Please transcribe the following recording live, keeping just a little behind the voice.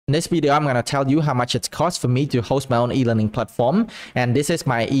In this video, I'm going to tell you how much it costs for me to host my own e-learning platform. And this is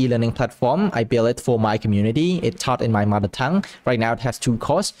my e-learning platform. I built it for my community. It's taught in my mother tongue. Right now, it has 2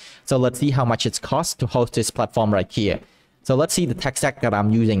 courses. So let's see how much it costs to host this platform right here. So let's see the tech stack that I'm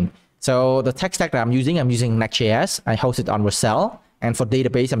using. So the tech stack that I'm using next.js. I host it on Vercel. And for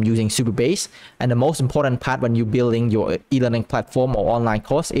database, I'm using Supabase. And the most important part when you're building your e-learning platform or online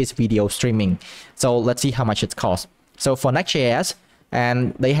course is video streaming. So let's see how much it costs. So for next.js,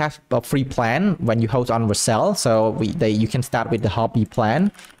 and they have a free plan when you host on Vercel. So you can start with the hobby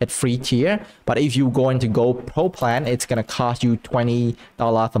plan at free tier. But if you're going to go pro plan, it's going to cost you $20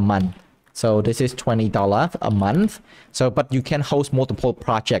 a month. So this is $20 a month. So, but you can host multiple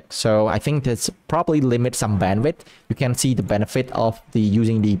projects. So I think this probably limits some bandwidth. You can see the benefit of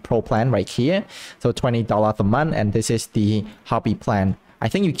using the pro plan right here. So $20 a month, and this is the hobby plan. I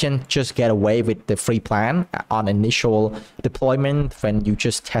think you can just get away with the free plan on initial deployment when you're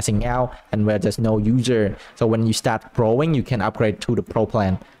just testing out and where there's no user. So when you start growing, you can upgrade to the pro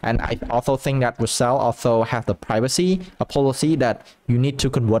plan. And I also think that Vercel also have the privacy, a policy that you need to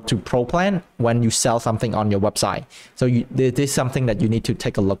convert to pro plan when you sell something on your website. So this is something that you need to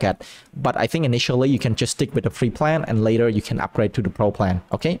take a look at. But I think initially you can just stick with the free plan and later you can upgrade to the pro plan.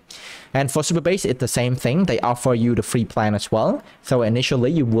 Okay. And for Supabase, it's the same thing. They offer you the free plan as well. So initially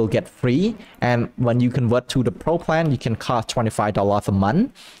you will get free. And when you convert to the pro plan, you can cost $25 a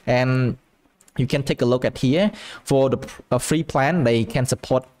month. And you can take a look at here. For the free plan, they can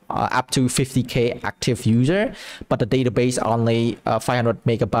support up to 50K active user, but the database only 500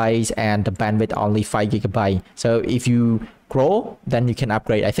 megabytes and the bandwidth only 5 gigabytes. So if you grow, then you can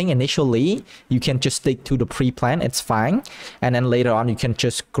upgrade. I think initially you can just stick to the free plan, it's fine. And then later on, you can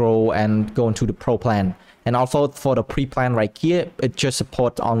just grow and go into the pro plan. And also for the pre-plan right here, it just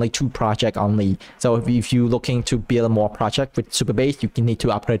supports only 2 projects only. So if you're looking to build more projects with Supabase, you need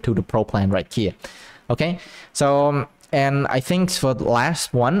to upgrade to the pro plan right here. Okay, so and I think for the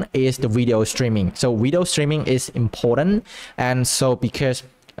last one is the video streaming. So video streaming is important. And so because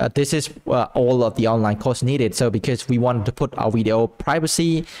this is all of the online course needed. So because we want to put our video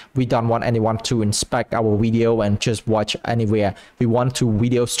privacy, we don't want anyone to inspect our video and just watch anywhere. We want to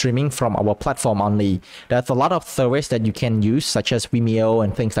video streaming from our platform only. There's a lot of services that you can use, such as Vimeo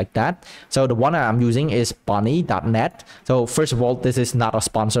and things like that. So the one I'm using is bonnie.net. So first of all, this is not a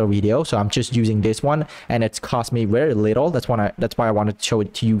sponsor video. So I'm just using this one and it's cost me very little. That's why I wanted to show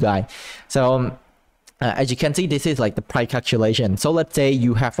it to you guys. So as you can see, this is like the price calculation. So let's say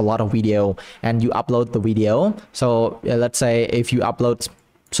you have a lot of video and you upload the video. So let's say if you upload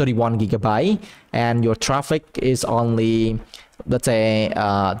 31 gigabyte and your traffic is only, let's say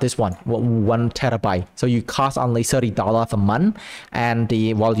this one, 1 terabyte. So you cost only $30 a month and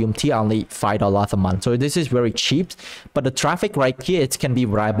the volume tier only $5 a month. So this is very cheap, but the traffic right here, it can be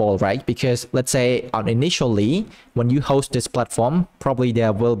variable, right? Because let's say initially when you host this platform, probably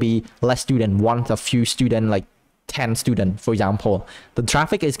there will be less student, a few student, like 10 students, for example. The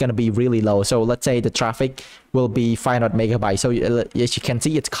traffic is going to be really low. So let's say the traffic will be 500 megabytes. So as you can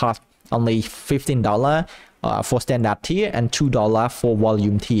see, it's cost only $15 for standard tier and $2 for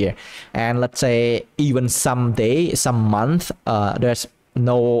volume tier. And let's say even some month, there's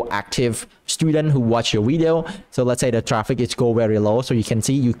no active student who watch your video. So let's say the traffic is go very low. So you can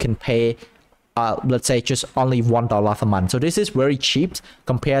see you can pay let's say just only $1 a month. So this is very cheap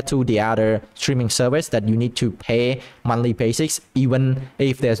compared to the other streaming service that you need to pay monthly basis, even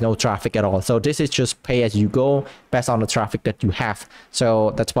if there's no traffic at all. So this is just pay as you go based on the traffic that you have.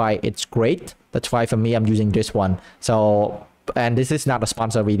 So that's why it's great. That's why for me, I'm using this one. So, and this is not a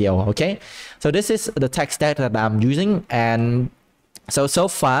sponsor video. Okay. So this is the tech stack that I'm using. And so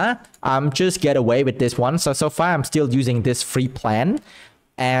far, I'm just get away with this one. So far, I'm still using this free plan.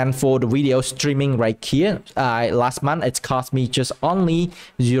 And for the video streaming right here, last month, it's cost me just only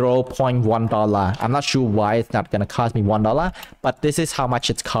 $0.1. I'm not sure why it's not going to cost me $1, but this is how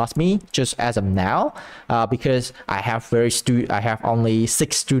much it's cost me just as of now, because I have only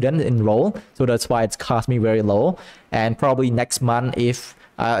 6 students enrolled. So that's why it's cost me very low. And probably next month, if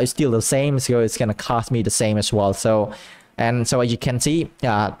it's still the same, so it's going to cost me the same as well. So as you can see,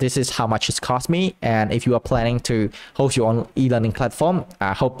 this is how much it's cost me. And if you are planning to host your own e-learning platform,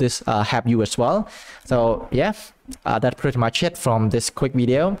 I hope this help you as well. So yeah, that's pretty much it from this quick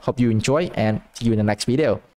video. Hope you enjoy and see you in the next video.